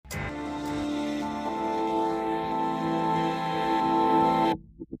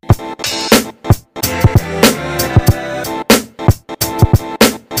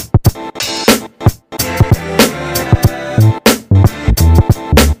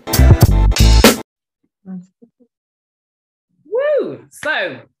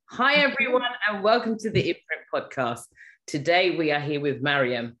So, hi everyone, and welcome to the Imprint podcast. Today we are here with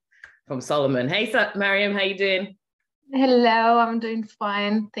Myriam from Salomon. Hey, Myriam, how you doing? Hello, I'm doing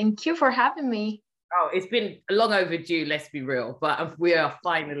fine. Thank you for having me. Oh, it's been long overdue, let's be real, but we are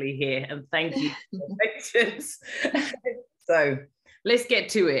finally here, and thank you for your patience. So, let's get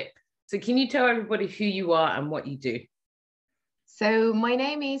to it. So, can you tell everybody who you are and what you do? So, my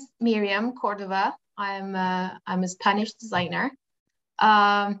name is Myriam Córdoba. I'm a Spanish designer.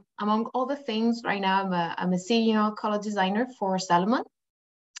 Among other things, right now I'm a senior color designer for Salomon,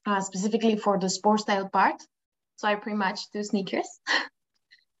 specifically for the sports style part. So I pretty much do sneakers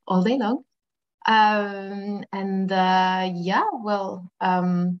all day long. I can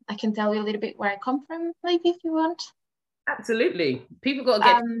tell you a little bit where I come from, maybe if you want. Absolutely. People got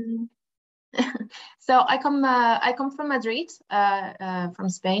to get. So I come from Madrid, from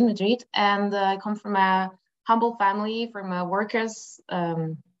Spain, Madrid, and I come from a humble family, from a workers'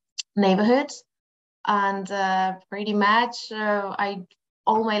 neighborhood, and pretty much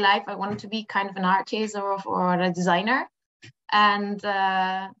all my life I wanted to be kind of an artist or a designer, and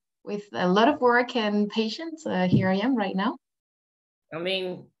with a lot of work and patience, here I am right now. I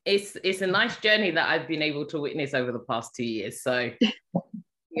mean, it's a nice journey that I've been able to witness over the past 2 years. So,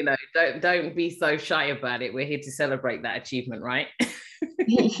 you know, don't be so shy about it. We're here to celebrate that achievement, right?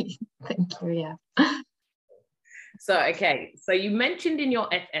 Thank you. Yeah. So, okay. So you mentioned in your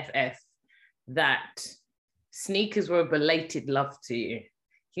FFF that sneakers were a belated love to you.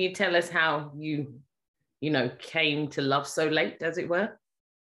 Can you tell us how you came to love so late, as it were?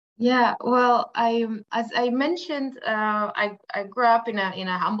 Yeah, well, as I mentioned, I grew up in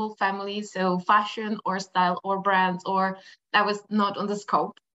a humble family, so fashion or style or brands or that was not on the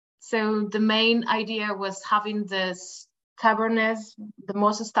scope. So the main idea was having the stubbornness, the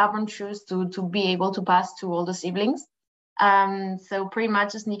most stubborn shoes to be able to pass to all the siblings. So pretty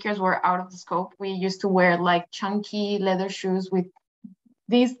much the sneakers were out of the scope. We used to wear like chunky leather shoes with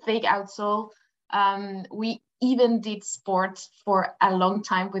this thick outsole. We even did sports for a long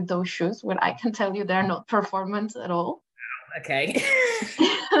time with those shoes, where I can tell you they're not performance at all. Okay.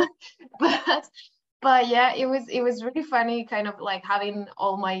 but yeah, it was really funny, kind of like having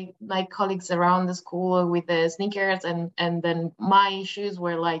all my colleagues around the school with the sneakers, and then my shoes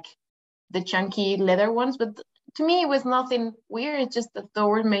were like the chunky leather ones. But to me, it was nothing weird. It's just that they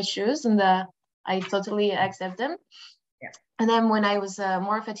were my shoes, and I totally accept them. Yeah. And then when I was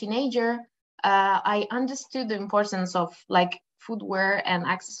more of a teenager, I understood the importance of like footwear and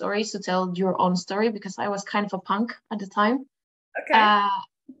accessories to tell your own story, because I was kind of a punk at the time. Okay.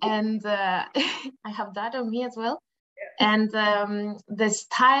 I have that on me as well. Yeah. And the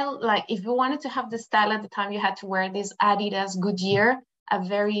style, like if you wanted to have the style at the time, you had to wear this Adidas Goodyear, a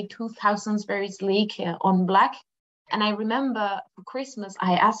very 2000s, very sleek on black. And I remember for Christmas,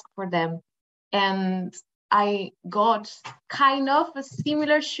 I asked for them, and I got kind of a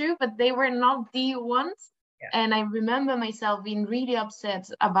similar shoe, but they were not the ones. Yeah. And I remember myself being really upset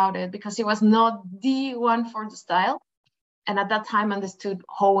about it because it was not the one for the style. And at that time, I understood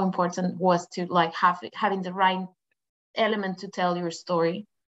how important it was to like having the right element to tell your story.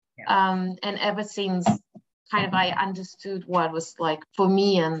 Yeah. And ever since, kind of, I understood what was like for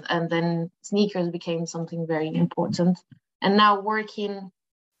me, and then sneakers became something very important. And now working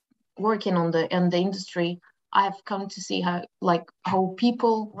on the industry, I have come to see how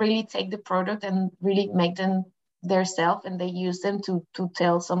people really take the product and really make them their self, and they use them to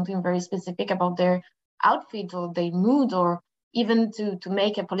tell something very specific about their outfit or their mood, or even to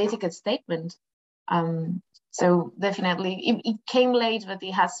make a political statement. So definitely it came late, but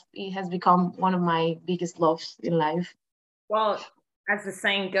it has become one of my biggest loves in life. Well, as the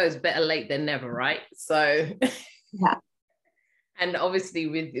saying goes, better late than never, right? So yeah. And obviously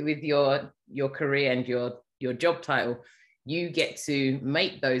with your career and your job title, you get to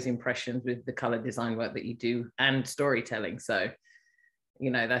make those impressions with the color design work that you do and storytelling. So,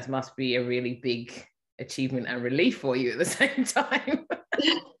 that must be a really big achievement and relief for you at the same time.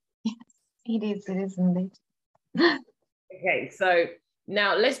 Yes, it is indeed. Okay, so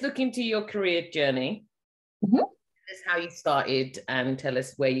now let's look into your career journey. Mm-hmm. Tell us how you started and tell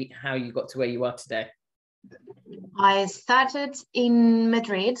us how you got to where you are today. I started in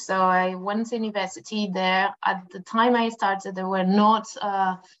Madrid, so I went to university there. At the time I started, there were not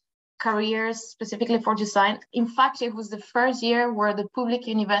careers specifically for design. In fact, it was the first year where the public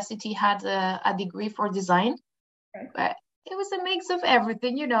university had a degree for design. Okay. But it was a mix of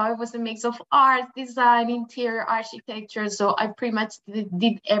everything, it was a mix of art, design, interior architecture. So I pretty much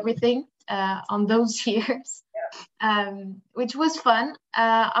did everything on those years. Which was fun.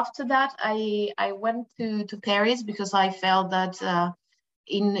 After that, I went to Paris because I felt that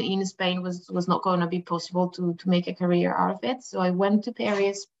in Spain was not going to be possible to make a career out of it. So I went to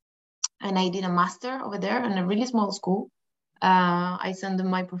Paris and I did a master over there in a really small school. I sent them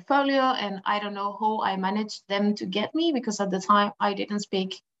my portfolio, and I don't know how I managed them to get me, because at the time I didn't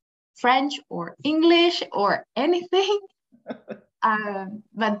speak French or English or anything.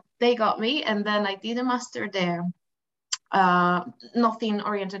 But they got me, and then I did a master there. Nothing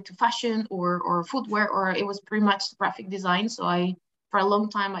oriented to fashion or footwear, or it was pretty much graphic design. So for a long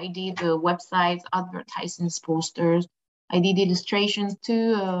time, I did websites, advertisements, posters. I did illustrations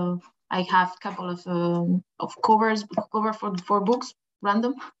too. I have a couple of cover for books,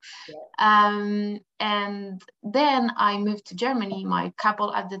 random. Yeah. And then I moved to Germany. My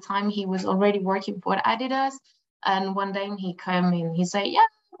couple at the time, he was already working for Adidas. And one day he came in, he said, yeah,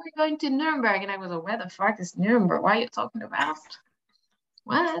 we're going to Nuremberg. And I was like, where the fuck is Nuremberg? What are you talking about?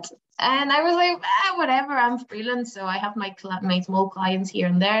 What? And I was like, whatever, I'm freelance. So I have my small clients here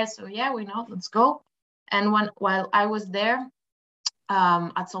and there. So yeah, why not? Let's go. And while I was there,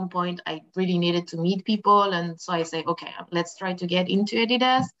 at some point, I really needed to meet people. And so I say, okay, let's try to get into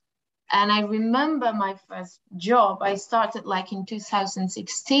Adidas. And I remember my first job, I started like in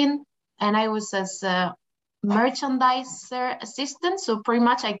 2016, and I was as a merchandiser assistant. So pretty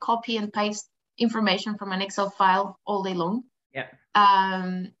much I copy and paste information from an Excel file all day long. Yeah.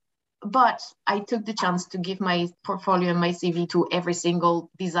 But I took the chance to give my portfolio and my CV to every single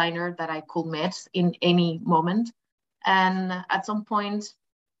designer that I could meet in any moment. And at some point,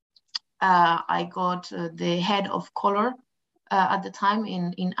 I got the head of color at the time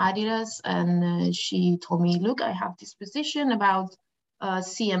in Adidas, and she told me, look, I have this position about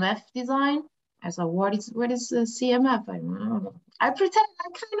CMF design. I said, what is CMF? I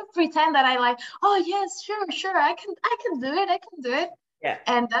kind of pretend that I like, oh yes, sure, I can do it. Yeah.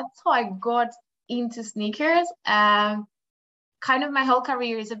 And that's how I got into sneakers. Kind of my whole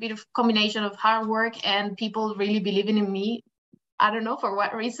career is a bit of combination of hard work and people really believing in me. I don't know for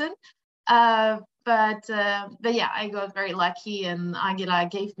what reason. But yeah, I got very lucky, and Aguila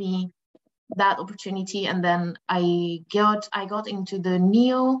gave me that opportunity. And then I got into the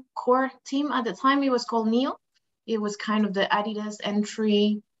Neo core team. At the time, it was called Neo. It was kind of the Adidas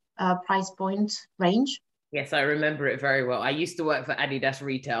entry price point range. Yes, I remember it very well. I used to work for Adidas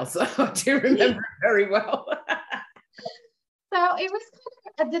retail, so I do remember it very well. So it was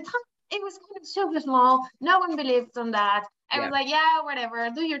at the time, it was kind of super small. No one believed on that. I was like, yeah, whatever,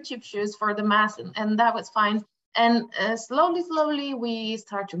 do your cheap shoes for the mass, and that was fine. And slowly we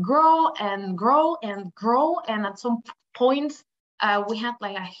start to grow. And at some point, we had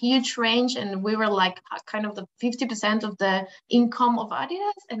like a huge range, and we were like kind of the 50% of the income of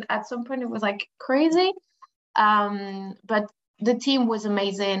Adidas. And at some point, it was like crazy. But the team was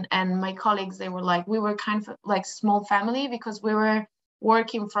amazing, and my colleagues, they were like, we were kind of like small family, because we were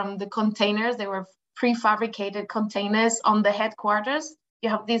working from the containers. They were prefabricated containers on the headquarters. You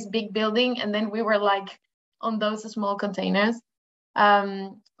have this big building, and then we were like on those small containers.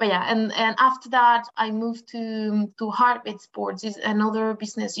 But yeah, and after that, I moved to Heartbeat Sports, is another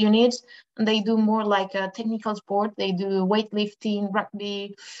business unit, and they do more like a technical sport. They do weightlifting,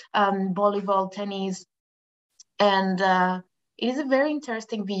 rugby, volleyball, tennis, and it is a very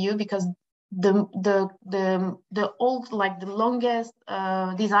interesting view, because the old, like the longest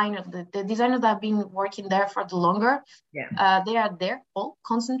designer, the designers that have been working there for the longer, they are there all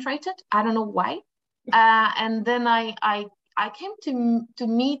concentrated. I don't know why. And then I came to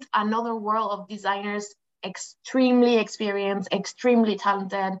meet another world of designers, extremely experienced, extremely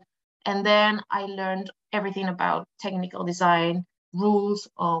talented. And then I learned everything about technical design, rules,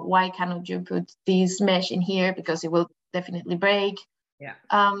 or why cannot you put this mesh in here, because it will definitely break. Yeah.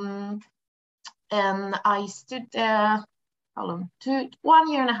 And I stood there, 1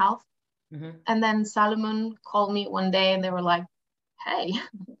 year and a half. Mm-hmm. And then Salomon called me one day, and they were like, hey,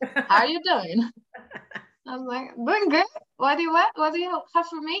 how are you doing? I was like, doing good. What do you have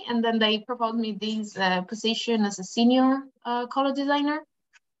for me? And then they proposed me this position as a senior color designer.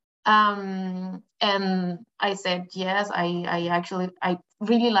 And I said yes. I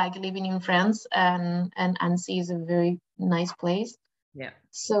really like living in France, and Annecy is a very nice place. Yeah.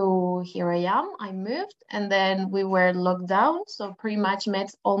 So here I am. I moved, and then we were locked down. So pretty much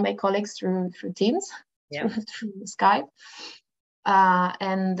met all my colleagues through Teams, through Skype.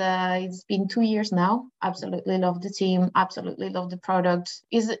 And it's been 2 years now. Absolutely love the team. Absolutely love the product.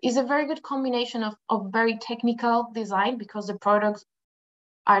 Is a very good combination of very technical design, because the products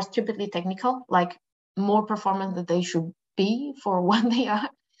are stupidly technical, like more performant than they should be for what they are.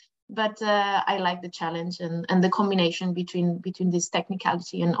 But I like the challenge and the combination between this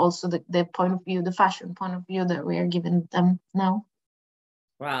technicality and also the point of view, the fashion point of view that we are giving them now.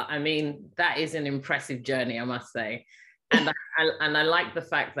 Well, I mean, that is an impressive journey, I must say. And I like the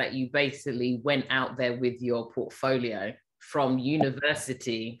fact that you basically went out there with your portfolio from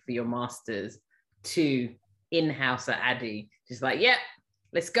university for your master's to in-house at Addy. Just like, yeah,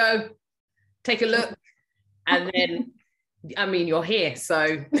 let's go, take a look. And then, I mean, you're here.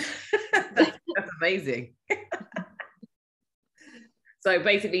 So that's amazing. So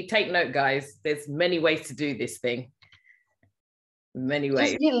basically, take note, guys. There's many ways to do this thing. Many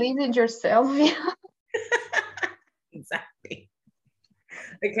ways. Just believe in yourself. Exactly.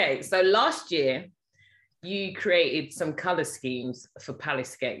 Okay, so last year you created some color schemes for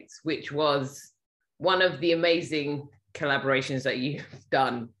Palace Skates, which was one of the amazing collaborations that you've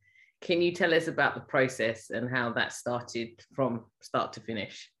done. Can you tell us about the process and how that started from start to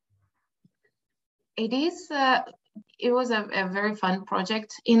finish? It was a very fun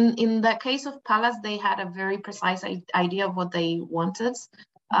project. In the case of Palace, they had a very precise idea of what they wanted.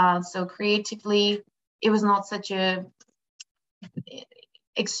 So creatively, it was not such a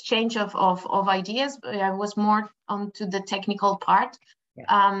exchange of ideas, but I was more onto the technical part.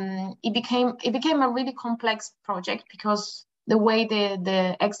 Yeah. It became a really complex project because the way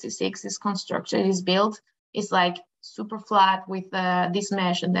the XT6 is constructed, is built, is like super flat with this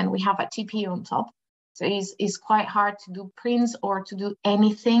mesh, and then we have a TP on top. So it's quite hard to do prints or to do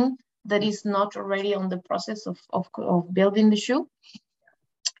anything that is not already on the process of building the shoe.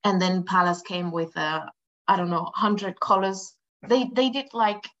 And then Palace came with I don't know, 100 colors. They did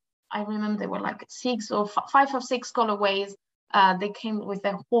like, I remember they were like 5 or 6 colorways. They came with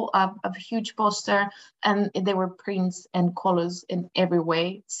a whole a huge poster, and there were prints and colors in every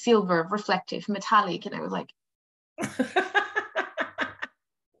way, silver, reflective, metallic, and I was like,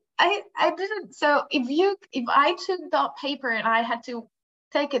 I didn't. So if I took that paper and I had to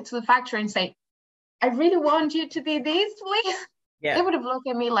take it to the factory and say, I really want you to do this, please. Yeah. They would have looked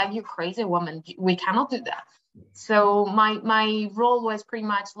at me like, you crazy woman, we cannot do that. So my role was pretty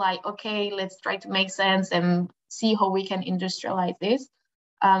much like, okay, let's try to make sense and see how we can industrialize this.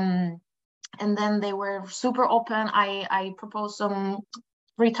 And then they were super open. I proposed some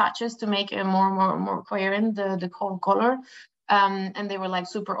retouches to make it more coherent, the color. And they were like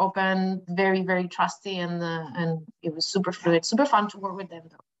super open, very, very trusty, and it was super fluid, super fun to work with them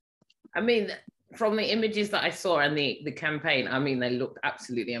though. I mean, from the images that I saw and the campaign, I mean, they looked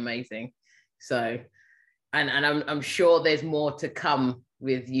absolutely amazing. So, and I'm sure there's more to come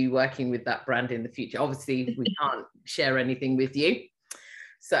with you working with that brand in the future. Obviously, we can't share anything with you.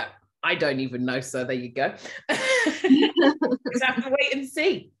 So I don't even know. So there you go. Just have to wait and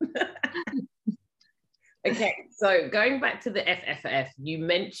see. Okay, so going back to the FFF, you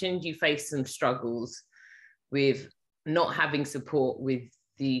mentioned you faced some struggles with not having support with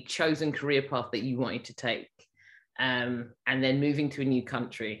the chosen career path that you wanted to take, and then moving to a new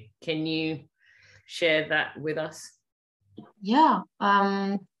country. Can you share that with us? Yeah,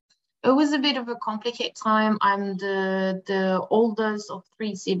 it was a bit of a complicated time. I'm the oldest of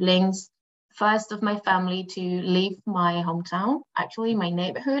 3 siblings, first of my family to leave my hometown, actually my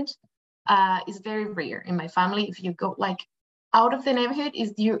neighborhood. Is very rare in my family. If you go like out of the neighborhood,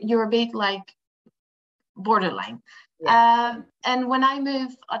 you're a bit like borderline. Yeah. And when I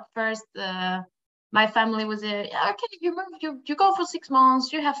moved at first, my family was okay, you move, you go for 6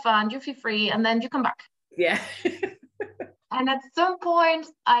 months, you have fun, you feel free, and then you come back. Yeah. And at some point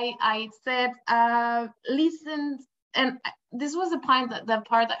I said, listen, and this was the part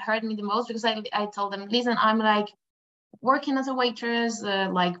that hurt me the most, because I told them, listen, I'm like working as a waitress,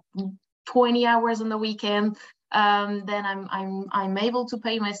 like 20 hours on the weekend. Then I'm able to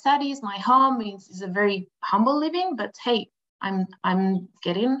pay my studies, my home is a very humble living, but hey, I'm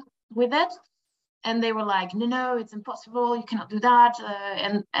getting with it. And they were like, no, it's impossible, you cannot do that.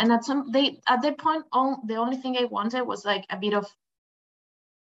 And at that point, the only thing I wanted was like a bit of,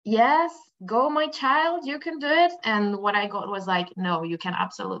 yes, go my child, you can do it. And what I got was like, no, you can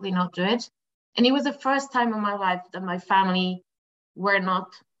absolutely not do it. And it was the first time in my life that my family were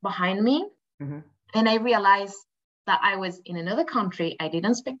not behind me. Mm-hmm. And I realized that I was in another country. I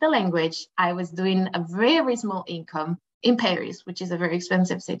didn't speak the language. I was doing a very small income in Paris, which is a very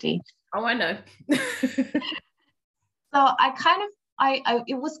expensive city. Oh, I know. So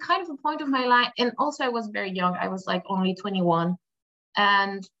it was kind of a point of my life. And also I was very young. I was like only 21.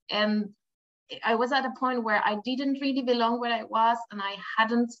 And I was at a point where I didn't really belong where I was, and I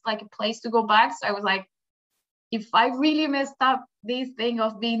hadn't like a place to go back. So I was like, if I really messed up this thing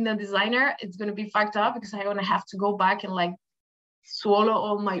of being a designer, it's going to be fucked up, because I'm going to have to go back and like swallow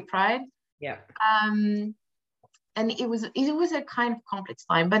all my pride. Yeah. And it was a kind of complex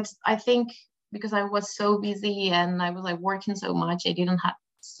time, but I think because I was so busy and I was like working so much, I didn't have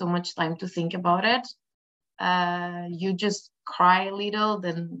so much time to think about it. You just cry a little,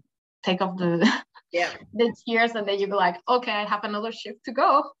 then take off the the tears, and then you go like, okay, I have another shift to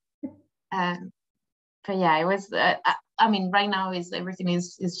go. But yeah, it was. I mean, right now everything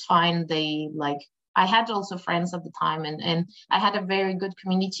is fine. They like. I had also friends at the time, and I had a very good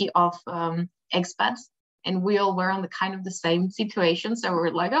community of expats, and we all were on the kind of the same situation. So we're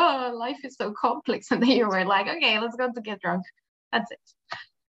like, oh, life is so complex, and then you were like, okay, let's go to get drunk. That's it.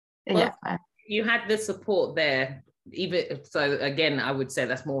 Well, yeah, you had the support there. Even so, again, I would say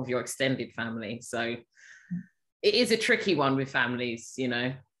that's more of your extended family. So it is a tricky one with families, you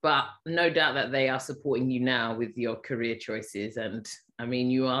know. But no doubt that they are supporting you now with your career choices. And I mean,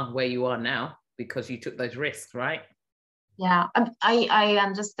 you are where you are now because you took those risks, right? Yeah, I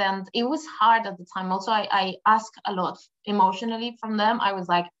understand. It was hard at the time. Also, I asked a lot emotionally from them. I was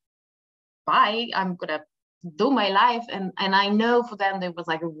like, bye, I'm going to do my life. And I know for them, they was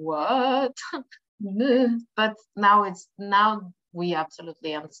like, what? But now we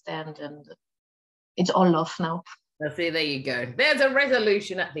absolutely understand. And it's all love now. See, there you go. There's a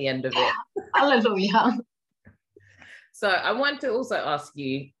resolution at the end of it. Hallelujah. So I want to also ask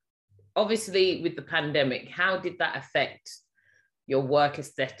you, obviously with the pandemic, how did that affect your work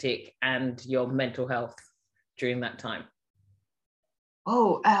aesthetic and your mental health during that time?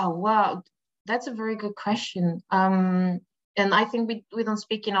 Oh, wow. That's a very good question. And I think we don't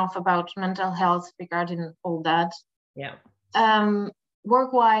speak enough about mental health regarding all that. Yeah.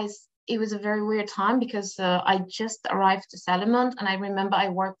 Work-wise, it was a very weird time because I just arrived to Salomon, and I remember I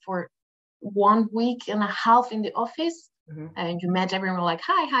worked for 1 week and a half in the office, and you met everyone like,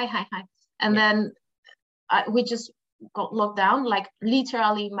 hi. And then we just got locked down. Like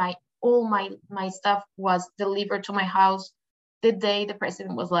literally all my stuff was delivered to my house the day the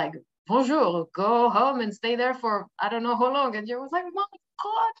president was like, bonjour, go home and stay there for I don't know how long. And you was like, oh my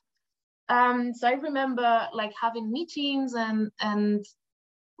God. So I remember like having meetings and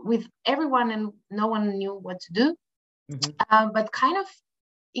with everyone, and no one knew what to do. But kind of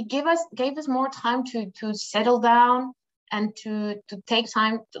it gave us more time to settle down and to take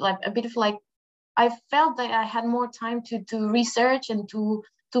time to like a bit of like, I felt that I had more time to research and to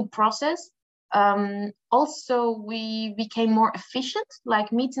process. Also, we became more efficient.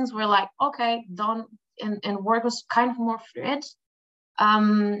 Like meetings were like, okay, done, and work was kind of more fluid.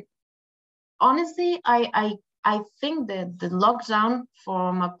 Honestly, I think that the lockdown,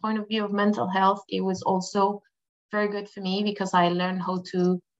 from a point of view of mental health, it was also very good for me because I learned how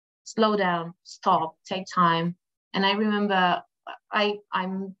to slow down, stop, take time. And I remember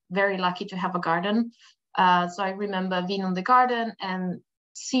I'm very lucky to have a garden. So I remember being on the garden and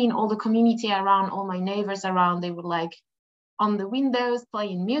seeing all the community around, all my neighbors around. They were like on the windows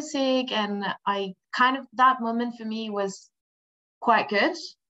playing music. And I kind of, that moment for me was quite good.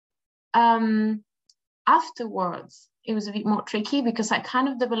 Afterwards, it was a bit more tricky because I kind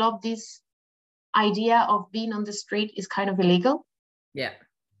of developed this idea of being on the street is kind of illegal. Yeah.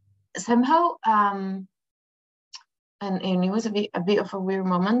 Somehow, and it was a bit of a weird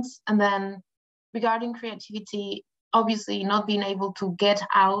moment. And then regarding creativity, obviously not being able to get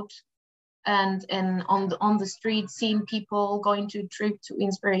out and on the street, seeing people going to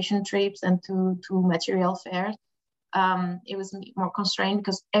inspiration trips and to material fairs. It was more constrained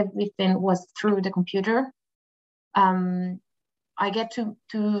because everything was through the computer. I get to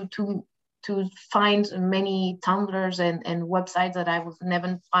find many Tumblrs and websites that I would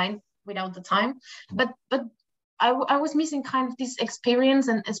never find without the time. But I was missing kind of this experience,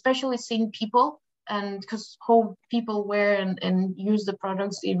 and especially seeing people, and because how people wear and use the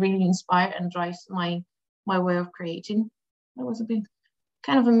products, it really inspires and drives my way of creating. That was a bit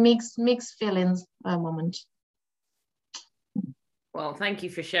kind of a mixed feelings moment. Well, thank you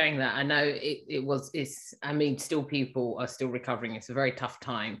for sharing that. I know I mean, still people are still recovering. It's a very tough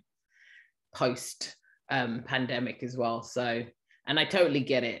time post pandemic as well. So, and I totally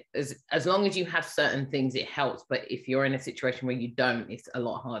get it. As long as you have certain things, it helps. But if you're in a situation where you don't, it's a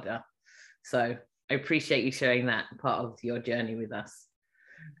lot harder. So I appreciate you sharing that part of your journey with us.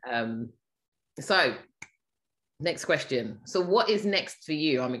 So next question. So what is next for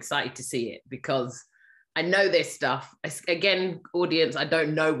you? I'm excited to see it because I know there's stuff. Again, audience, I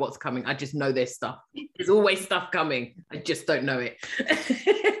don't know what's coming. I just know there's stuff. There's always stuff coming. I just don't know it.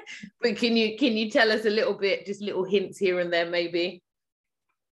 But can you tell us a little bit, just little hints here and there, maybe?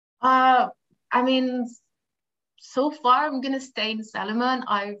 I mean, so far I'm gonna stay in Salomon.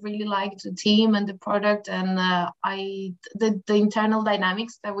 I really like the team and the product, and the internal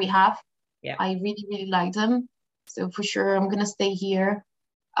dynamics that we have. Yeah, I really like them. So for sure, I'm gonna stay here.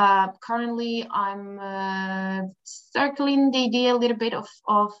 Currently, I'm circling the idea a little bit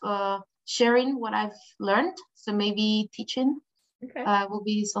of sharing what I've learned. So maybe teaching will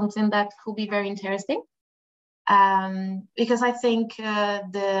be something that could be very interesting. Because I think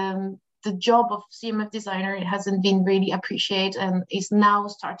the job of CMF designer hasn't been really appreciated and is now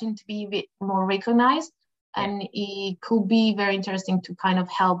starting to be a bit more recognized. And it could be very interesting to kind of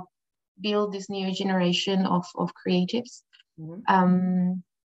help build this new generation of creatives.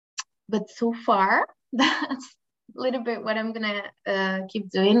 But so far, that's a little bit what I'm gonna keep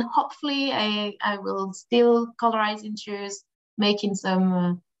doing. Hopefully, I will still colorize interiors, making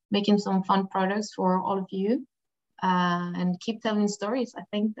some fun products for all of you, and keep telling stories. I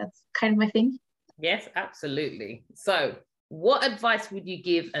think that's kind of my thing. Yes, absolutely. So, what advice would you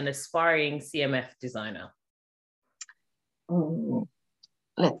give an aspiring CMF designer?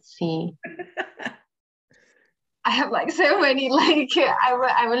 Let's see. I have like so many, like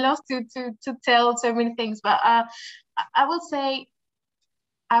I would love to tell so many things, but I will say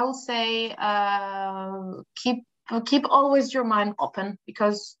keep always your mind open,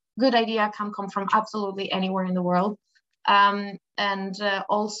 because good idea can come from absolutely anywhere in the world, and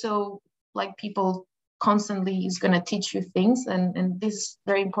also like people constantly is going to teach you things, and this is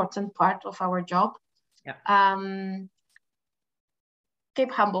very important part of our job.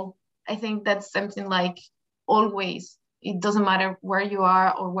 Keep humble. I think that's something like always. It doesn't matter where you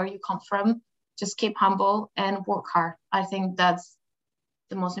are or where you come from, just keep humble and work hard. I think that's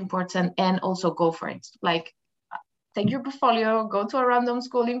the most important, and also go for it. Like, take your portfolio, go to a random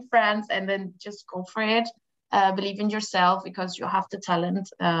school in France, and then just go for it. Believe in yourself, because you have the talent.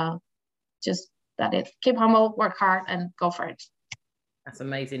 Just that it. Keep humble, work hard, and go for it. That's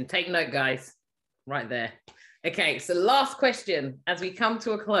amazing. Take note, guys. Right there. Okay, so last question as we come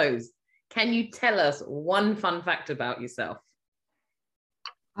to a close. Can you tell us one fun fact about yourself?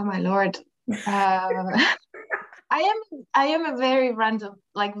 Oh my Lord. I am a very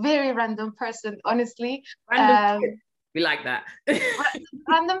random person, honestly. We like that.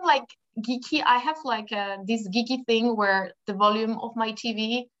 Random, like geeky. I have like this geeky thing where the volume of my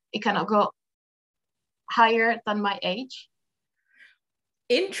TV, it cannot go higher than my age.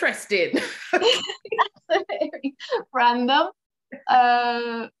 Interesting. That's very random.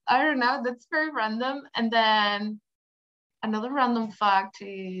 I don't know, that's very random. And then another random fact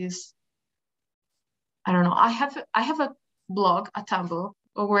is, I don't know, I have a blog, a Tumblr,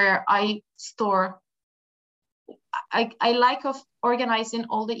 where I store, I like of organizing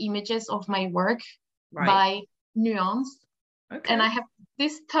all the images of my work by nuance. And I have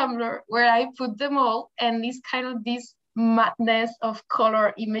this Tumblr where I put them all, and this madness of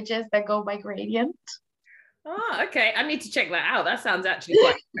color images that go by gradient. Oh, okay. I need to check that out. That sounds actually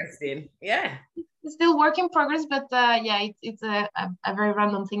quite interesting. Yeah. It's still work in progress, but it's a very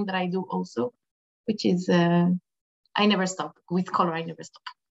random thing that I do also, which is I never stop with color. I never stop.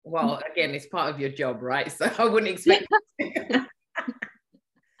 Well, again, it's part of your job, right? So I wouldn't expect it.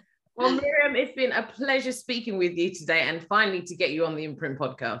 Well, Myriam, it's been a pleasure speaking with you today, and finally to get you on the Imprint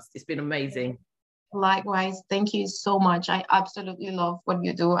podcast. It's been amazing. Likewise, thank you so much. I absolutely love what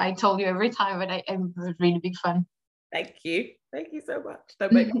you do. I told you every time, but I am a really big fan. Thank you. Thank you so much.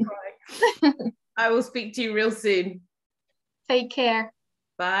 Don't make me cry. I will speak to you real soon. Take care.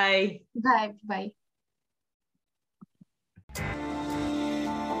 Bye. Bye. Bye.